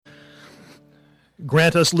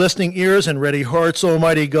Grant us listening ears and ready hearts,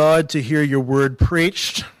 Almighty God, to hear your word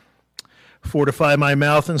preached. Fortify my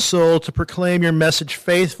mouth and soul to proclaim your message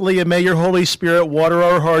faithfully, and may your Holy Spirit water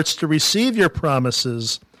our hearts to receive your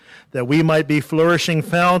promises, that we might be flourishing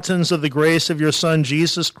fountains of the grace of your Son,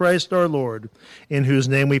 Jesus Christ our Lord, in whose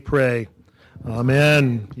name we pray.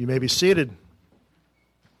 Amen. You may be seated.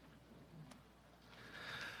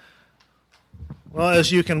 Well,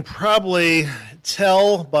 as you can probably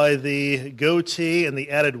tell by the goatee and the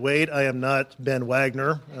added weight, I am not Ben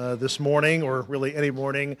Wagner this morning, or really any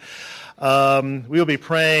morning. We will be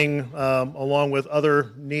praying along with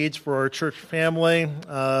other needs for our church family,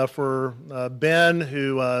 for Ben,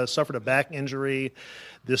 who suffered a back injury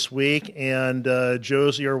this week, and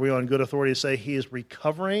Josie, are we on good authority to say he is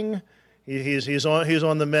recovering? He's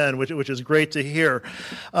on the mend, which is great to hear.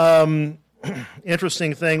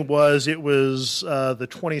 Interesting thing was, it was the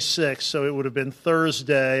 26th, so it would have been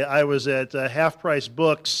Thursday. I was at Half Price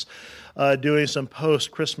Books doing some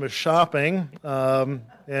post-Christmas shopping,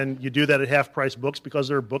 and you do that at Half Price Books because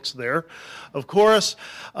there are books there, of course.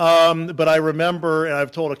 But I remember, and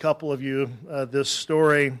I've told a couple of you this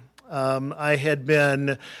story, I had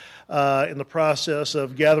been in the process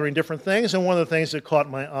of gathering different things, and one of the things that caught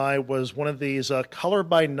my eye was one of these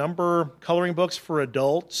color-by-number coloring books for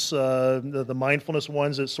adults, the mindfulness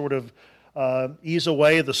ones that sort of ease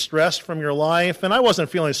away the stress from your life. And I wasn't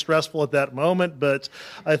feeling stressful at that moment, but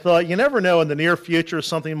I thought, you never know, in the near future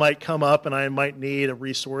something might come up and I might need a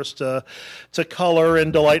resource to color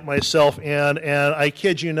and delight myself in. And I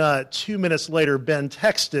kid you not, 2 minutes later, Ben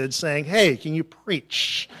texted saying, "Hey, can you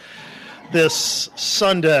preach this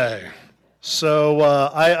Sunday?" So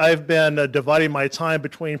I've been dividing my time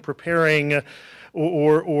between preparing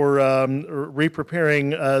or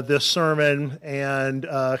re-preparing this sermon and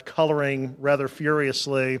coloring rather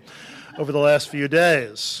furiously over the last few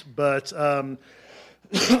days. But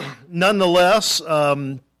nonetheless,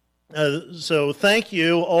 so thank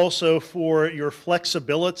you also for your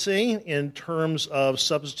flexibility in terms of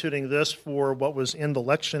substituting this for what was in the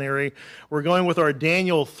lectionary. We're going with our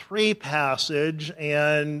Daniel 3 passage,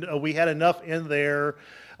 and we had enough in there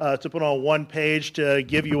to put on one page to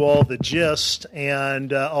give you all the gist,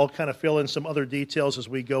 and I'll kind of fill in some other details as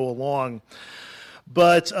we go along.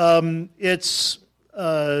 But this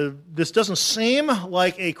doesn't seem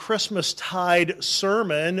like a Christmas-tide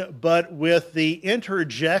sermon, but with the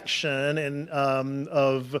interjection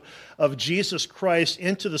of Jesus Christ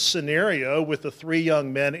into the scenario with the 3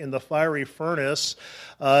 young men in the fiery furnace,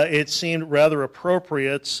 it seemed rather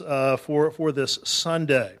appropriate for this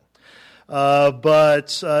Sunday.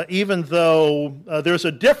 But even though there's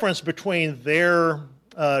a difference between their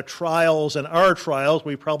trials and our trials,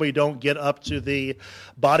 we probably don't get up to the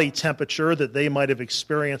body temperature that they might have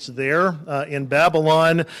experienced there in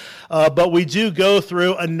Babylon, but we do go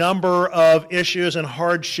through a number of issues and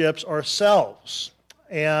hardships ourselves.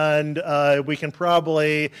 And we can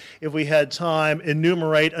probably, if we had time,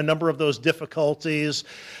 enumerate a number of those difficulties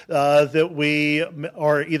that we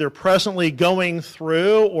are either presently going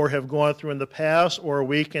through or have gone through in the past, or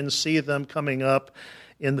we can see them coming up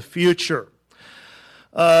in the future.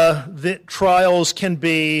 The trials can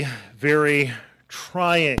be very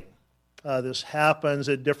trying. This happens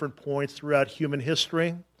at different points throughout human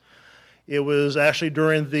history. It was actually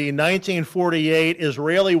during the 1948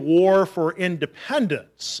 Israeli War for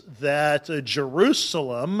Independence that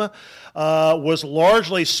Jerusalem was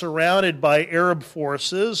largely surrounded by Arab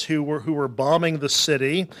forces who were bombing the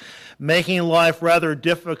city, making life rather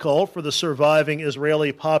difficult for the surviving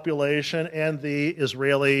Israeli population and the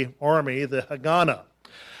Israeli army, the Haganah.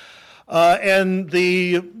 And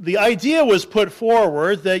the idea was put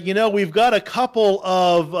forward that, we've got a couple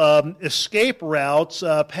of escape routes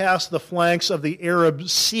past the flanks of the Arab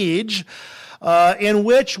siege in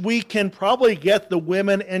which we can probably get the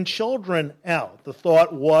women and children out. The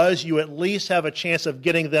thought was you at least have a chance of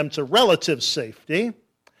getting them to relative safety.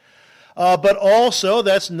 But also,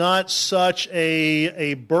 that's not such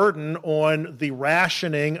a burden on the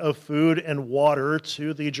rationing of food and water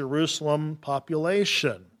to the Jerusalem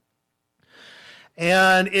population.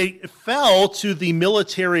 And it fell to the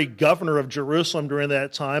military governor of Jerusalem during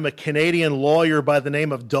that time, a Canadian lawyer by the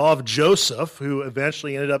name of Dov Joseph, who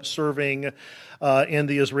eventually ended up serving in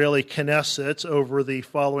the Israeli Knesset over the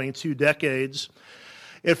following 2 decades.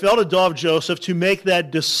 It fell to Dov Joseph to make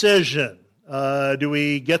that decision. Do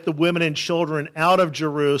we get the women and children out of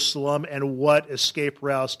Jerusalem, and what escape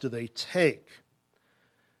routes do they take?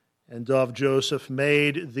 And Dov Joseph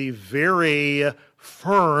made the very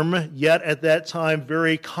firm, yet at that time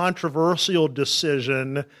very controversial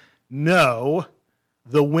decision, no,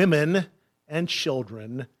 the women and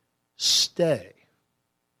children stay.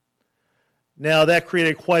 Now, that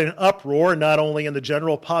created quite an uproar, not only in the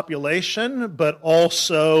general population, but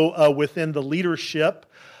also within the leadership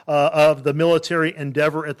of the military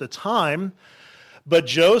endeavor at the time. But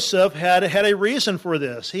Joseph had a reason for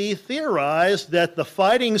this. He theorized that the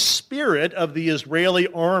fighting spirit of the Israeli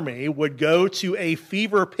army would go to a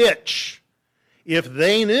fever pitch if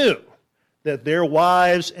they knew that their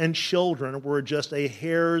wives and children were just a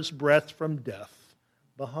hair's breadth from death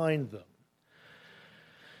behind them.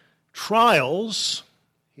 Trials,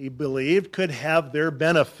 he believed, could have their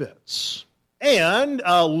benefits. And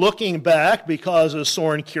looking back, because as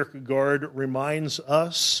Soren Kierkegaard reminds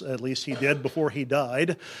us, at least he did before he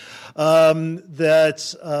died,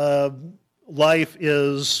 that life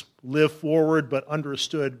is live forward but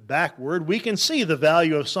understood backward. We can see the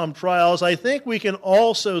value of some trials. I think we can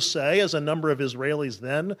also say, as a number of Israelis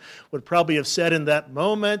then would probably have said in that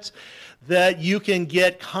moment, that you can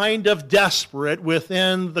get kind of desperate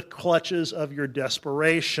within the clutches of your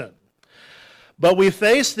desperation. But we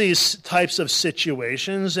face these types of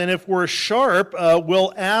situations, and if we're sharp,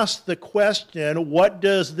 we'll ask the question, what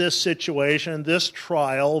does this situation, this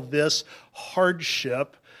trial, this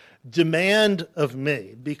hardship demand of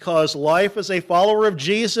me? Because life as a follower of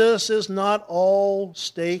Jesus is not all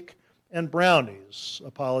steak and brownies.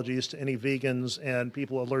 Apologies to any vegans and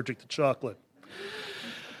people allergic to chocolate.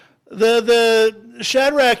 The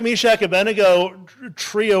Shadrach, Meshach, Abednego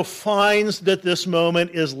trio finds that this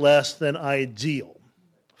moment is less than ideal.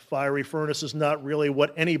 Fiery furnace is not really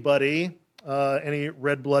what anybody, any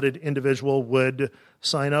red-blooded individual would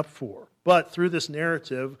sign up for. But through this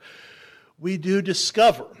narrative, we do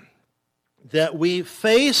discover that we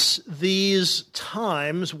face these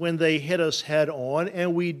times when they hit us head on,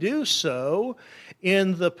 and we do so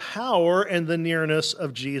in the power and the nearness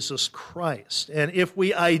of Jesus Christ. And if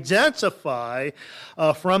we identify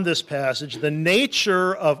from this passage the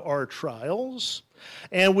nature of our trials,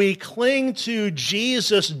 and we cling to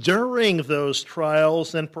Jesus during those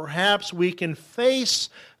trials, then perhaps we can face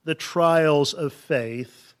the trials of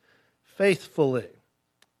faith faithfully.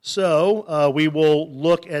 So we will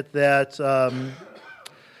look at that,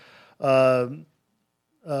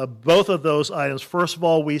 both of those items. First of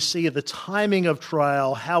all, we see the timing of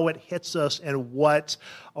trial, how it hits us, and what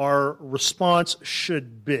our response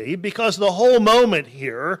should be. Because the whole moment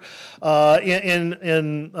here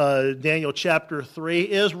in Daniel chapter 3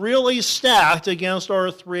 is really stacked against our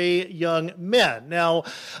three young men. Now,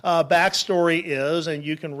 backstory is, and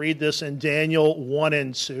you can read this in Daniel 1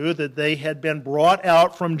 and 2, that they had been brought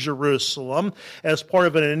out from Jerusalem as part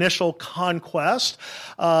of an initial conquest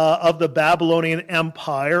of the Babylonian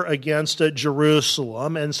Empire against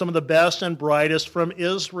Jerusalem. And some of the best and brightest from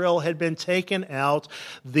Israel had been taken out.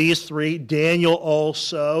 These three, Daniel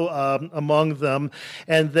also among them,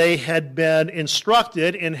 and they had been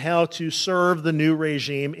instructed in how to serve the new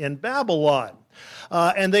regime in Babylon.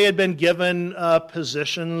 And they had been given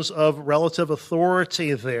positions of relative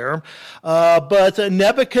authority there. But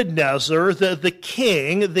Nebuchadnezzar, the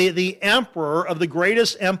king, the emperor of the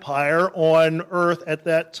greatest empire on earth at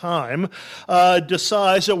that time,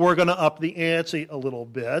 decides that we're going to up the ante a little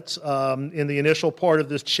bit. In the initial part of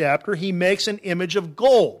this chapter, he makes an image of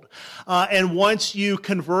gold. And once you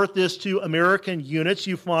convert this to American units,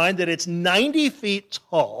 you find that it's 90 feet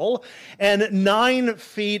tall and 9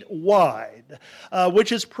 feet wide.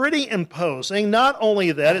 Which is pretty imposing. Not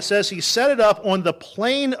only that, it says he set it up on the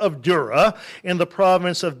plain of Dura in the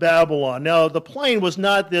province of Babylon. Now, the plain was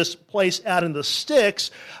not this place out in the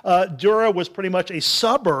sticks. Dura was pretty much a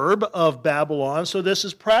suburb of Babylon, so this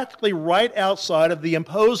is practically right outside of the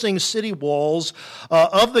imposing city walls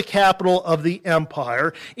of the capital of the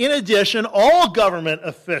empire. In addition, all government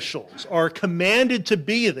officials are commanded to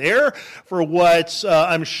be there for what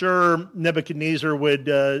I'm sure Nebuchadnezzar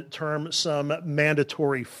would term some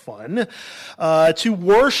mandatory fun, to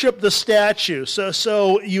worship the statue.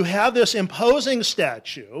 So you have this imposing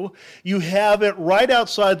statue. You have it right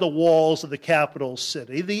outside the walls of the capital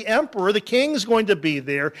city. The emperor, the king, is going to be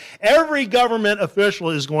there. Every government official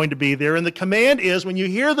is going to be there. And the command is, when you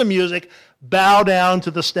hear the music, bow down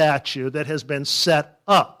to the statue that has been set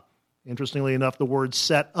up. Interestingly enough, the word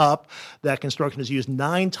set up, that construction is used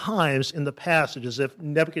 9 times in the passage, as if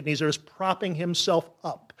Nebuchadnezzar is propping himself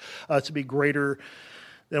up to be greater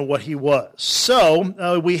than what he was.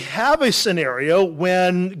 So we have a scenario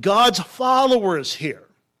when God's followers here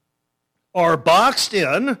are boxed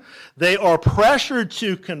in, they are pressured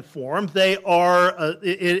to conform, they are,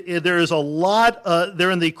 there is a lot, they're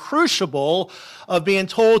in the crucible of being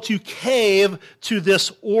told to cave to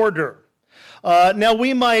this order. Now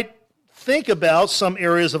we might think about some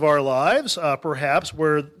areas of our lives, perhaps,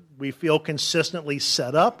 where we feel consistently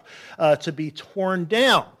set up to be torn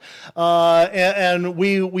down. And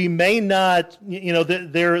we may not,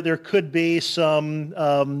 there could be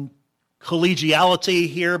some collegiality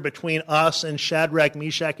here between us and Shadrach,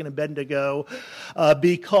 Meshach, and Abednego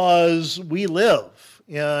because we live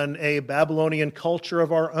in a Babylonian culture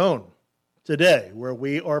of our own today, where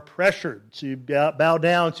we are pressured to bow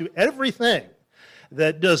down to everything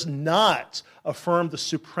that does not affirm the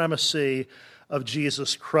supremacy of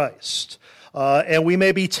Jesus Christ. And we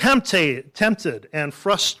may be tempted and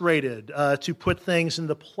frustrated to put things in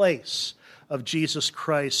the place of Jesus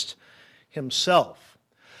Christ himself.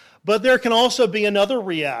 But there can also be another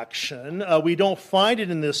reaction. We don't find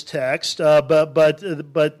it in this text, but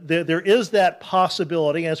there is that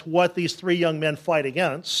possibility, and it's what these three young men fight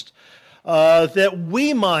against, that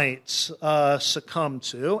we might succumb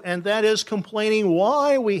to, and that is complaining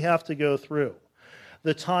why we have to go through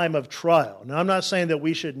the time of trial. Now, I'm not saying that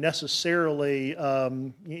we should necessarily,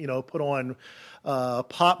 put on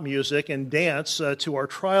pop music and dance to our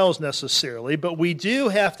trials necessarily, but we do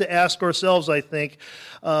have to ask ourselves, I think,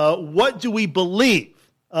 what do we believe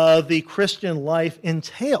the Christian life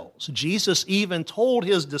entails? Jesus even told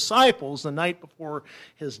his disciples the night before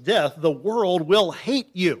his death, the world will hate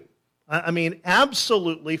you. I mean,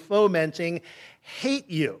 absolutely fomenting hate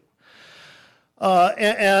you.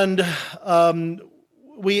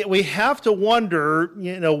 We have to wonder,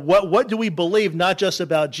 what do we believe, not just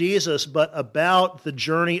about Jesus, but about the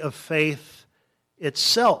journey of faith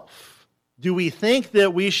itself? Do we think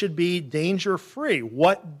that we should be danger-free?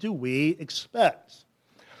 What do we expect?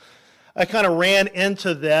 I kind of ran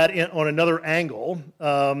into that on another angle.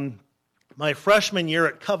 My freshman year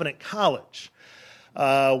at Covenant College,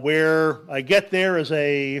 where I get there as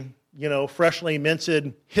a freshly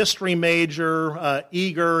minted history major,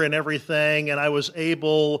 eager and everything, and I was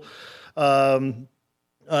able to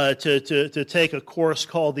take a course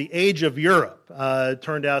called The Age of Europe. It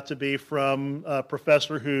turned out to be from a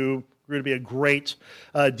professor who grew to be a great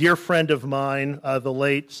dear friend of mine, the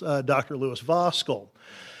late Dr. Louis Voskuhl.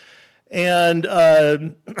 And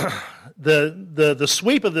the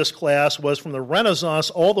sweep of this class was from the Renaissance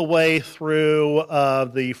all the way through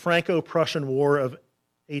the Franco-Prussian War of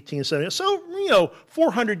 1870. So,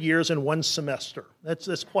 400 years in one semester.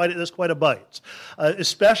 That's quite a bite,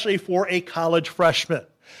 especially for a college freshman.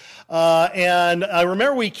 And I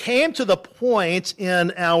remember we came to the point in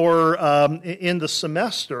the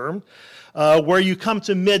semester where you come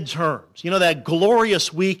to midterms. That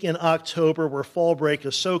glorious week in October where fall break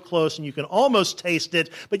is so close and you can almost taste it,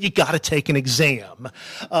 but you got to take an exam.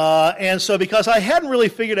 And so because I hadn't really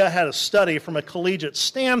figured out how to study from a collegiate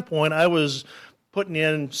standpoint, I was putting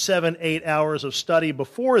in 7-8 hours of study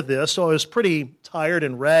before this, so I was pretty tired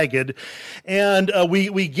and ragged. And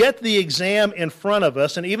we get the exam in front of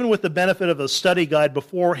us, and even with the benefit of a study guide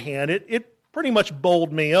beforehand, it pretty much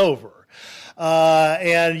bowled me over.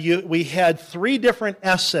 We had 3 different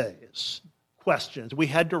questions. We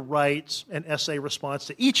had to write an essay response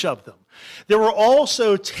to each of them. There were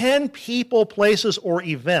also 10 people, places, or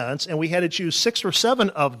events, and we had to choose 6 or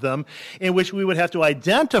 7 of them in which we would have to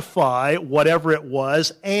identify whatever it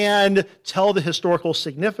was and tell the historical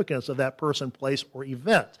significance of that person, place, or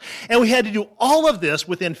event. And we had to do all of this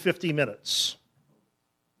within 50 minutes.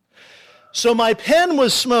 So my pen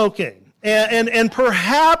was smoking. And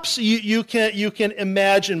perhaps you can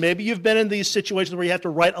imagine, maybe you've been in these situations where you have to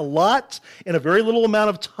write a lot in a very little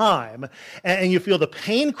amount of time, and you feel the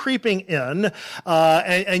pain creeping in,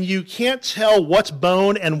 and you can't tell what's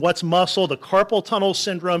bone and what's muscle. The carpal tunnel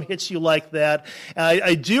syndrome hits you like that.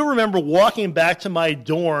 I do remember walking back to my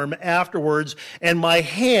dorm afterwards, and my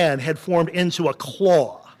hand had formed into a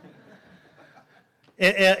claw.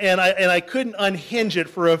 And I couldn't unhinge it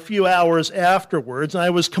for a few hours afterwards. And I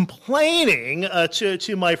was complaining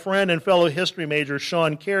to my friend and fellow history major,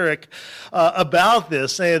 Sean Carrick, about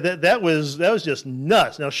this, saying that was just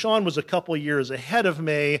nuts. Now, Sean was a couple years ahead of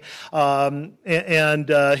me, and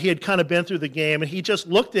he had kind of been through the game, and he just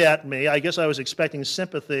looked at me. I guess I was expecting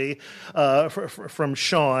sympathy from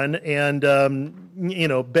Sean, and,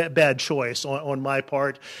 bad choice on my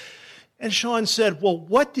part. And Sean said, "Well,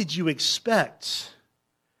 what did you expect?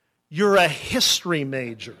 You're a history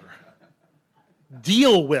major.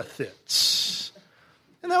 Deal with it."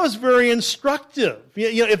 And that was very instructive.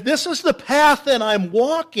 If this is the path that I'm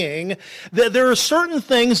walking, there are certain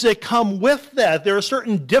things that come with that. There are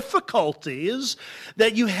certain difficulties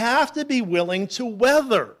that you have to be willing to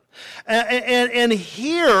weather. And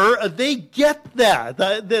here, they get that.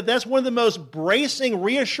 That's one of the most bracing,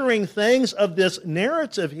 reassuring things of this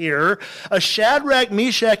narrative here. Shadrach,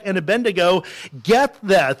 Meshach, and Abednego get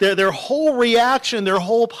that. Their whole reaction, their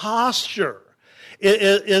whole posture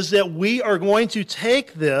is that we are going to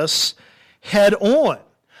take this head on.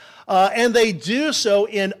 And they do so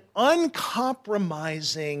in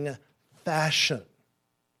uncompromising fashion.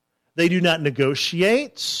 They do not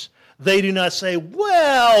negotiate. They do not say,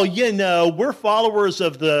 well, we're followers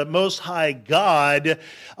of the Most High God.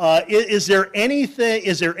 Is there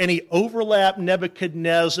any overlap,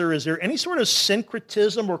 Nebuchadnezzar? Is there any sort of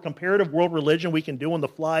syncretism or comparative world religion we can do on the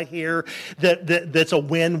fly here that's a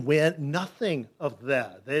win-win? Nothing of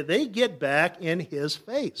that. They get back in his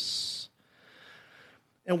face.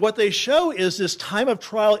 And what they show is this time of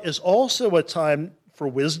trial is also a time for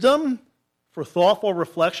wisdom, for thoughtful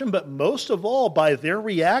reflection, but most of all, by their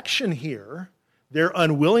reaction here, their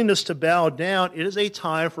unwillingness to bow down, it is a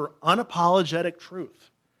time for unapologetic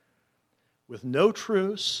truth, with no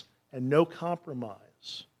truce and no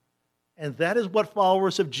compromise. And that is what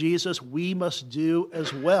followers of Jesus we must do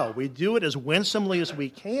as well. We do it as winsomely as we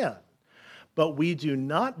can, but we do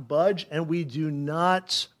not budge and we do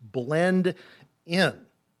not blend in.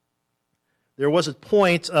 There was a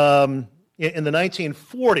point in the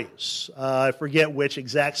 1940s, I forget which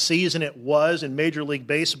exact season it was in Major League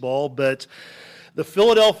Baseball, but the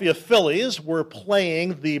Philadelphia Phillies were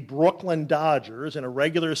playing the Brooklyn Dodgers in a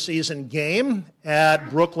regular season game at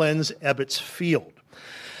Brooklyn's Ebbets Field.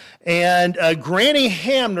 And Granny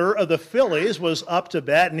Hamner of the Phillies was up to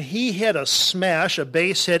bat, and he hit a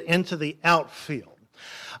base hit into the outfield.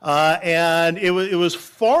 And it was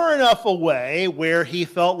far enough away where he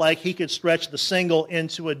felt like he could stretch the single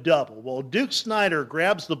into a double. Well, Duke Snyder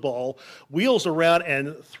grabs the ball, wheels around,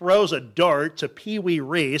 and throws a dart to Pee Wee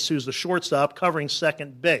Reese, who's the shortstop covering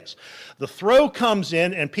second base. The throw comes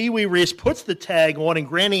in, and Pee Wee Reese puts the tag on, and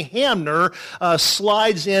Granny Hamner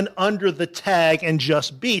slides in under the tag and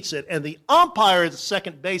just beats it. And the umpire at the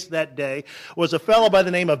second base that day was a fellow by the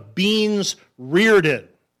name of Beans Reardon.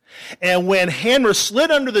 And when Hamner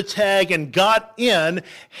slid under the tag and got in,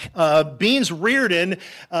 Beans Reardon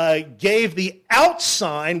gave the out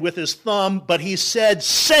sign with his thumb, but he said,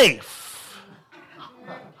 "safe."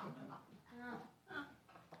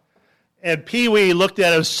 And Pee Wee looked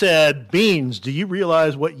at him and said, "Beans, do you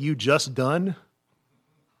realize what you just done?"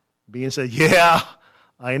 Beans said, "Yeah,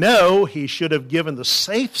 I know. He should have given the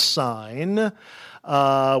safe sign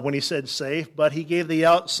when he said safe, but he gave the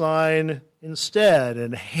out sign instead."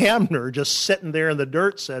 And Hamner, just sitting there in the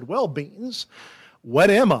dirt, said, "Well, Beans, what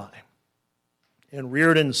am I?" And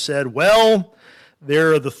Reardon said, "Well,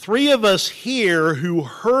 there are the three of us here who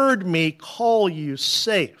heard me call you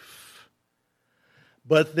safe.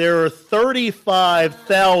 But there are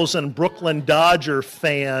 35,000 Brooklyn Dodger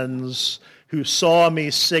fans who saw me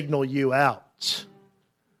signal you out."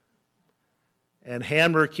 And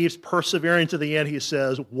Hamner keeps persevering to the end. He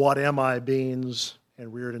says, "What am I, Beans?"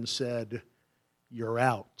 And Reardon said, "You're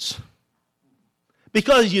out."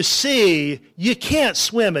 Because you see, you can't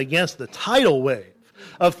swim against the tidal wave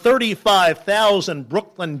of 35,000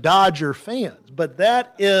 Brooklyn Dodger fans. But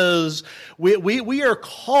that is, we are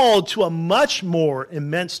called to a much more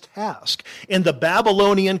immense task in the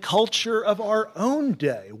Babylonian culture of our own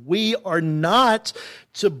day. We are not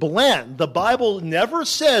to blend. The Bible never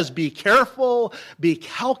says be careful, be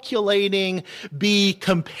calculating, be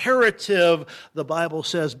comparative. The Bible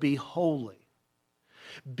says be holy.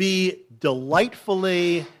 Be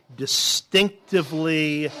delightfully,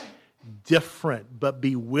 distinctively different, but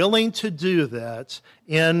be willing to do that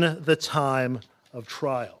in the time of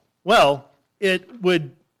trial. Well,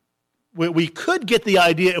 we could get the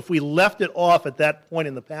idea if we left it off at that point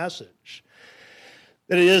in the passage,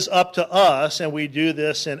 that it is up to us and we do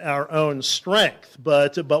this in our own strength.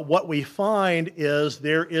 But what we find is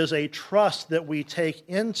there is a trust that we take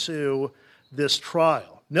into this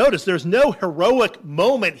trial. Notice there's no heroic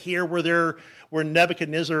moment here where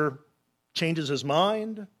Nebuchadnezzar changes his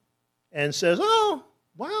mind and says, "Oh,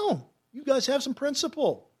 wow, you guys have some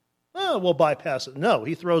principle. Oh, we'll bypass it." No,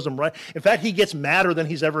 he throws them right. In fact, he gets madder than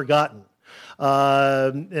he's ever gotten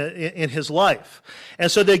in his life. And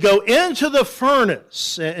so they go into the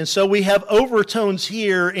furnace. And so we have overtones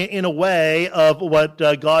here in a way of what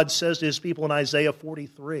God says to his people in Isaiah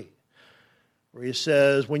 43, where he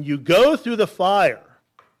says, "When you go through the fire,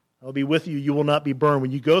 I'll be with you, you will not be burned.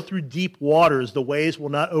 When you go through deep waters, the waves will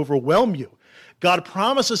not overwhelm you." God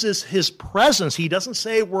promises his presence. He doesn't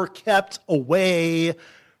say we're kept away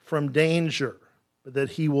from danger, but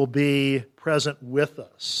that he will be present with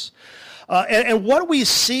us. And what we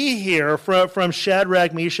see here from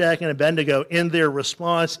Shadrach, Meshach, and Abednego in their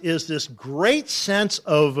response is this great sense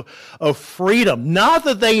of freedom. Not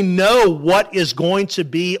that they know what is going to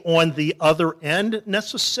be on the other end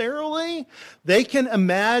necessarily. They can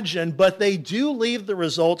imagine, but they do leave the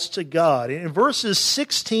results to God. In verses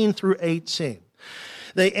 16 through 18,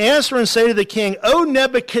 they answer and say to the king, "O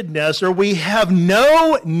Nebuchadnezzar, we have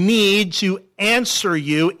no need to answer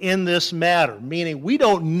you in this matter," meaning we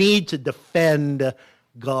don't need to defend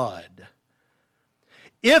God.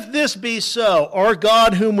 "If this be so, our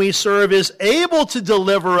God whom we serve is able to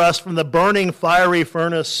deliver us from the burning fiery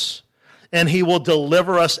furnace, and he will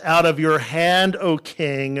deliver us out of your hand, O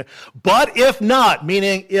king. But if not,"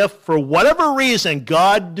 meaning if for whatever reason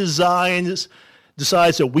God decides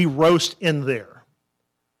that we roast in there,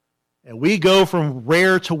 and we go from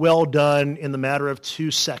rare to well done in the matter of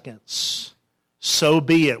 2 seconds, so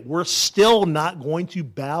be it. We're still not going to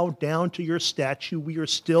bow down to your statue. We are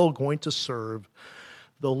still going to serve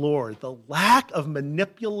the Lord. The lack of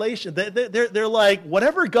manipulation. They're like,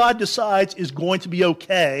 whatever God decides is going to be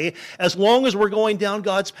okay as long as we're going down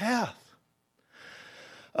God's path.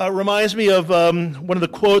 Reminds me of one of the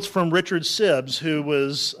quotes from Richard Sibbes, who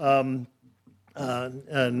was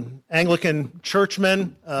an Anglican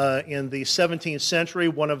churchman in the 17th century,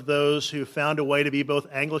 one of those who found a way to be both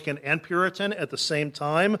Anglican and Puritan at the same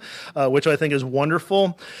time, which I think is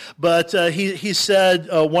wonderful. But he said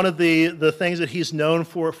one of the things that he's known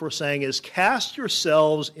for saying is, "Cast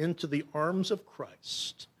yourselves into the arms of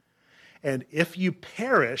Christ, and if you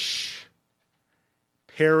perish,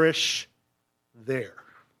 perish there."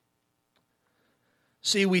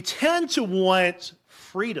 See, we tend to want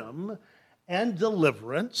freedom and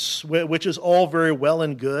deliverance, which is all very well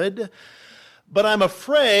and good. But I'm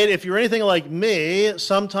afraid if you're anything like me,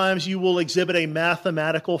 sometimes you will exhibit a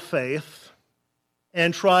mathematical faith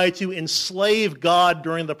and try to enslave God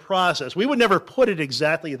during the process. We would never put it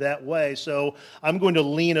exactly that way, so I'm going to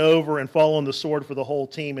lean over and fall on the sword for the whole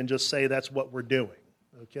team and just say that's what we're doing.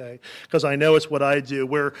 Okay, because I know it's what I do.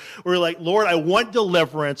 We're like, "Lord, I want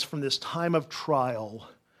deliverance from this time of trial.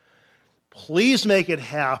 Please make it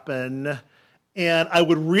happen. And I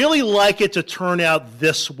would really like it to turn out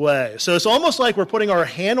this way." So it's almost like we're putting our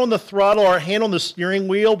hand on the throttle, our hand on the steering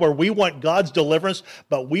wheel, where we want God's deliverance,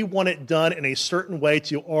 but we want it done in a certain way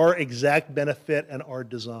to our exact benefit and our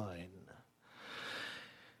design.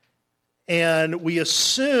 And we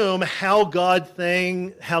assume how God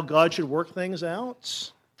should work things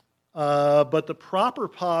out. But the proper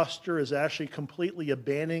posture is actually completely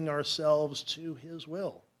abandoning ourselves to his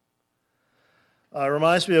will.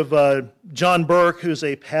 Reminds me of John Burke, who's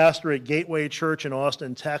a pastor at Gateway Church in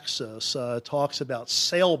Austin, Texas, talks about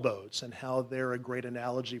sailboats and how they're a great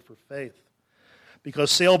analogy for faith.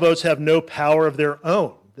 Because sailboats have no power of their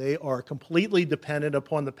own. They are completely dependent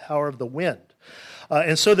upon the power of the wind.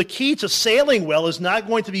 And so the key to sailing well is not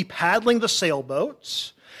going to be paddling the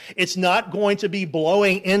sailboats. It's not going to be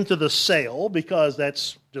blowing into the sail, because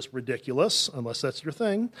that's just ridiculous, unless that's your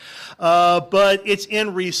thing. But it's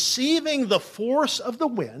in receiving the force of the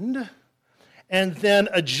wind and then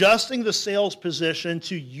adjusting the sail's position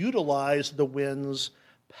to utilize the wind's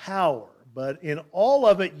power. But in all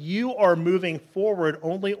of it, you are moving forward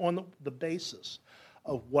only on the basis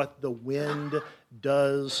of what the wind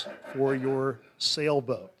does for your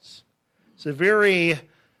sailboats. It's a very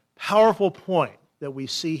powerful point that we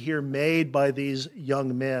see here made by these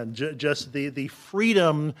young men. Just the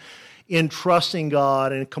freedom in trusting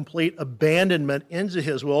God and complete abandonment into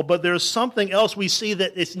his will. But there's something else we see,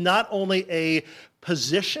 that it's not only a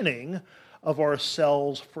positioning of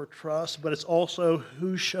ourselves for trust, but it's also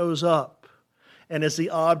who shows up and is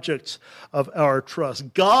the object of our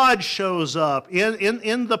trust. God shows up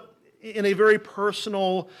in a very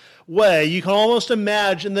personal way. You can almost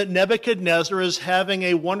imagine that Nebuchadnezzar is having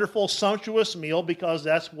a wonderful, sumptuous meal, because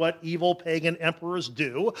that's what evil pagan emperors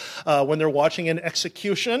do when they're watching an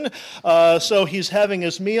execution. So he's having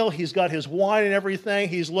his meal. He's got his wine and everything.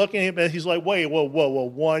 He's looking at it. He's like, wait, whoa,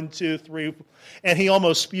 1, 2, 3. And he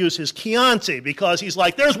almost spews his Chianti, because he's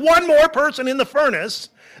like, there's one more person in the furnace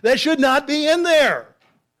that should not be in there.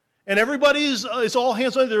 And everybody's, it's all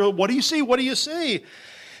hands on there. What do you see? What do you see?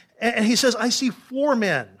 And he says, I see 4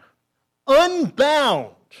 men,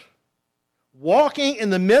 unbound, walking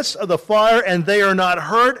in the midst of the fire, and they are not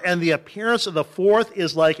hurt, and the appearance of the 4th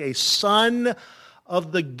is like a son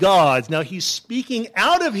of the gods. Now, he's speaking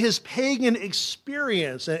out of his pagan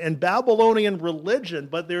experience and Babylonian religion,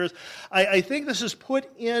 but I think this is put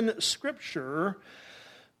in Scripture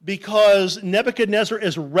because Nebuchadnezzar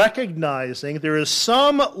is recognizing there is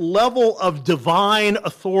some level of divine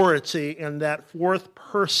authority in that 4th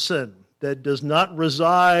person. that does not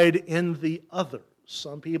reside in the others.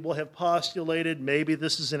 Some people have postulated maybe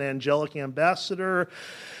this is an angelic ambassador.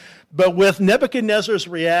 But with Nebuchadnezzar's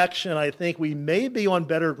reaction, I think we may be on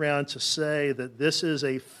better ground to say that this is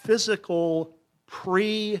a physical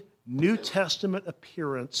pre-New Testament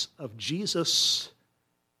appearance of Jesus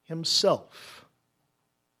himself,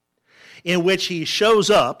 in which he shows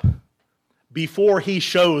up before he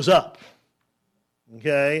shows up,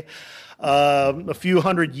 okay, a few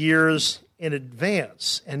hundred years in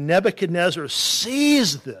advance. And Nebuchadnezzar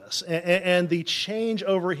sees this, and the change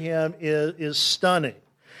over him is stunning.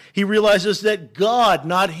 He realizes that God,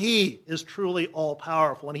 not he, is truly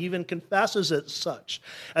all-powerful, and he even confesses it such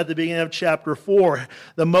at the beginning of chapter 4.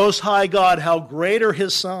 The Most High God, how great are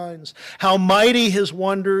his signs, how mighty his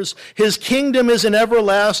wonders. His kingdom is an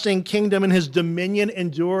everlasting kingdom, and his dominion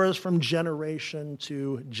endures from generation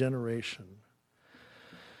to generation.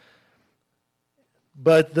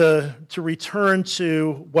 But to return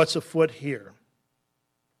to what's afoot here,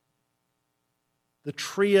 the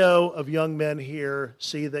trio of young men here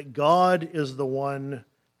see that God is the one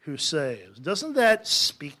who saves. Doesn't that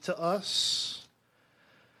speak to us?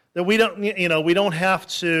 That we don't have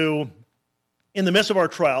to, in the midst of our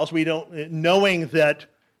trials, knowing that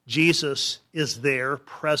Jesus is there,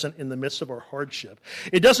 present in the midst of our hardship.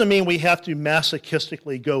 It doesn't mean we have to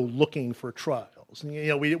masochistically go looking for trials.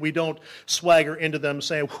 We don't swagger into them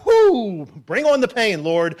saying, "Whoo, bring on the pain,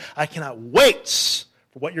 Lord. I cannot wait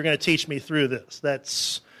for what you're going to teach me through this."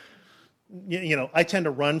 That's, I tend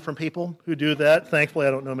to run from people who do that. Thankfully,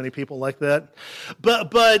 I don't know many people like that.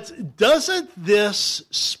 But doesn't this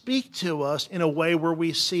speak to us in a way where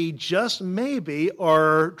we see just maybe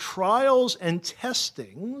our trials and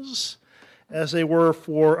testings, as they were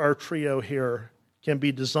for our trio here, can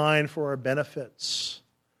be designed for our benefits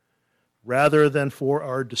rather than for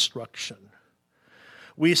our destruction?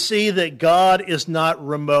 We see that God is not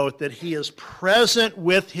remote, that he is present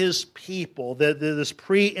with his people, that this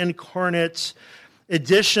pre-incarnate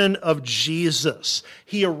edition of Jesus.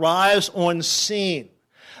 He arrives on scene.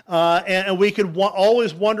 And we could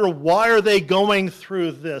always wonder, why are they going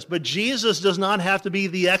through this? But Jesus does not have to be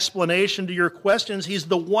the explanation to your questions. He's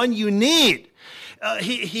the one you need.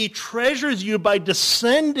 He treasures you by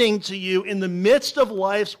descending to you in the midst of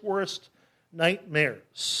life's worst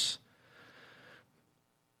nightmares.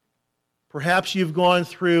 Perhaps you've gone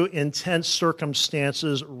through intense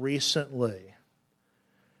circumstances recently.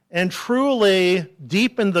 And truly,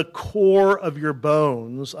 deep in the core of your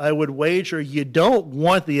bones, I would wager you don't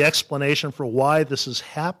want the explanation for why this is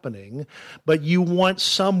happening, but you want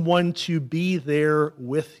someone to be there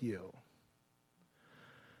with you.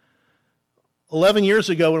 11 years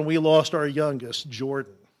ago, when we lost our youngest,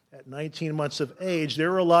 Jordan, at 19 months of age,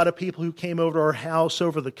 there were a lot of people who came over to our house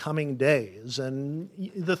over the coming days. And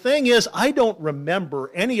the thing is, I don't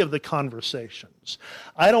remember any of the conversations.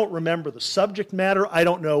 I don't remember the subject matter. I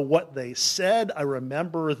don't know what they said. I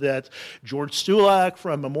remember that George Stulak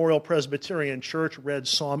from Memorial Presbyterian Church read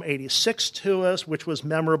Psalm 86 to us, which was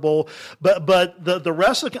memorable. But the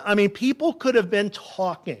rest of people could have been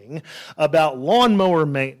talking about lawnmower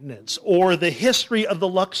maintenance or the history of the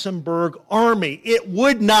Luxembourg army. It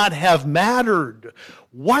would not have mattered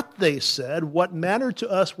what they said. What mattered to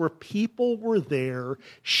us were people were there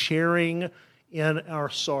sharing in our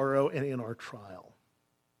sorrow and in our trial.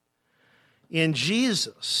 In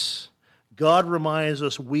Jesus, God reminds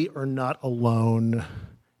us we are not alone.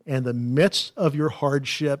 In the midst of your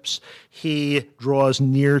hardships, he draws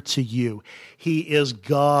near to you. He is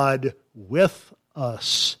God with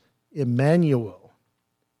us, Emmanuel.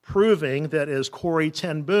 Proving that, as Corrie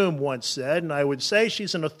ten Boom once said, and I would say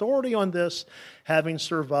she's an authority on this, having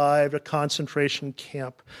survived a concentration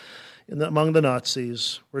camp among the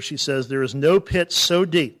Nazis, where she says, there is no pit so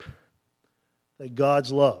deep that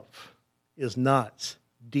God's love is not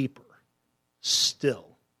deeper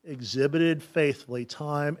still, exhibited faithfully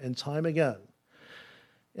time and time again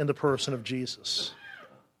in the person of Jesus.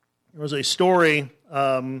 There was a story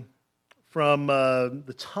from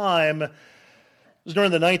the time, it was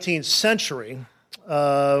during the 19th century.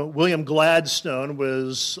 William Gladstone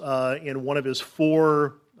was in one of his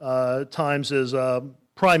 4 times as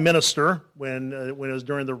prime minister when it was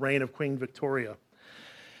during the reign of Queen Victoria.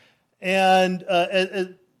 And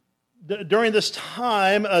during this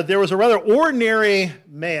time, there was a rather ordinary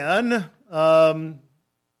man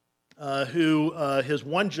who his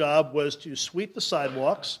one job was to sweep the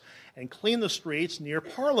sidewalks and clean the streets near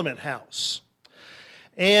Parliament House.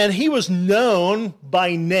 And he was known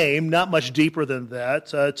by name, not much deeper than that,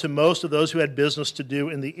 to most of those who had business to do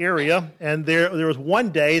in the area. And there was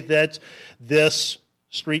one day that this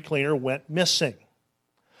street cleaner went missing.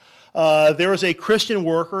 there was a Christian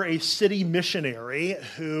worker, a city missionary,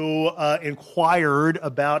 who inquired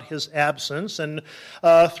about his absence, and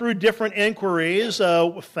through different inquiries,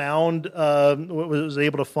 was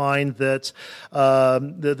able to find that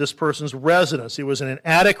this person's residence. He was in an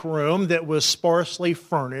attic room that was sparsely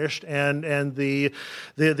furnished, and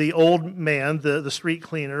the old man, the street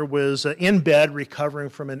cleaner, was in bed recovering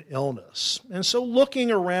from an illness. And so,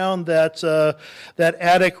 looking around that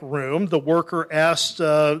attic room, the worker asked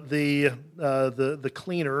the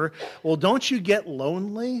cleaner, "Well, don't you get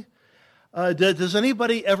lonely? Does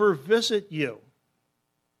anybody ever visit you?"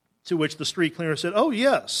 To which the street cleaner said, "Oh,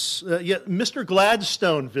 yes, Mr.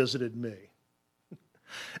 Gladstone visited me."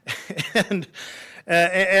 and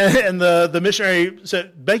the missionary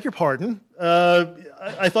said, "Beg your pardon?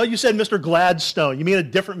 I thought you said Mr. Gladstone. You mean a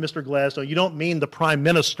different Mr. Gladstone. You don't mean the Prime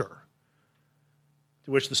Minister."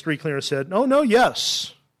 To which the street cleaner said, "No,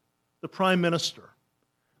 yes, the Prime Minister.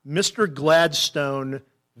 Mr. Gladstone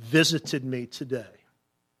visited me today.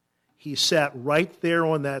 He sat right there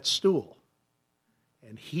on that stool,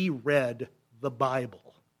 and he read the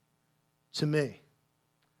Bible to me."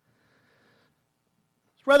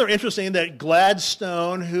 It's rather interesting that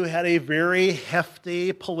Gladstone, who had a very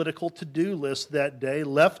hefty political to-do list that day,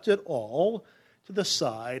 left it all to the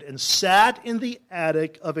side and sat in the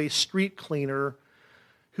attic of a street cleaner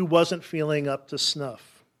who wasn't feeling up to snuff.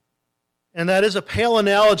 And that is a pale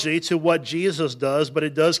analogy to what Jesus does, but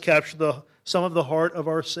it does capture some of the heart of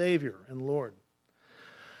our Savior and Lord,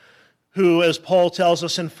 who, as Paul tells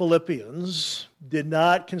us in Philippians, did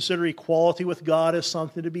not consider equality with God as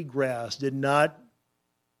something to be grasped, did not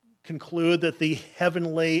conclude that the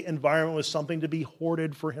heavenly environment was something to be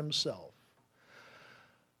hoarded for himself,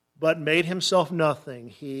 but made himself nothing.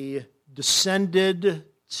 He descended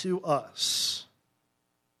to us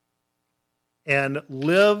and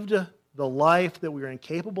lived the life that we are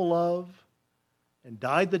incapable of, and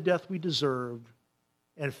died the death we deserved,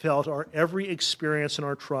 and felt our every experience in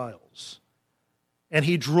our trials. And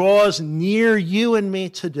he draws near you and me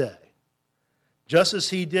today, just as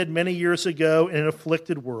he did many years ago in an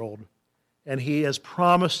afflicted world, and he has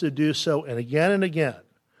promised to do so and again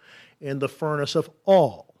in the furnace of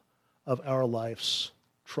all of our life's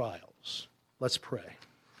trials. Let's pray.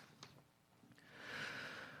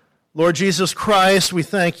 Lord Jesus Christ, we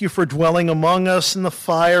thank you for dwelling among us in the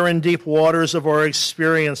fire and deep waters of our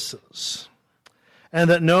experiences, and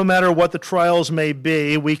that no matter what the trials may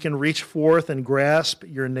be, we can reach forth and grasp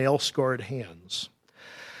your nail-scarred hands.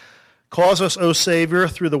 Cause us, O Savior,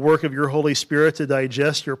 through the work of your Holy Spirit, to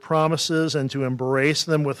digest your promises and to embrace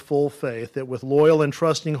them with full faith, that with loyal and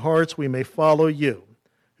trusting hearts we may follow you,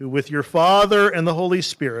 who with your Father and the Holy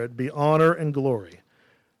Spirit be honor and glory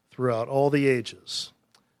throughout all the ages.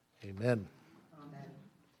 Amen.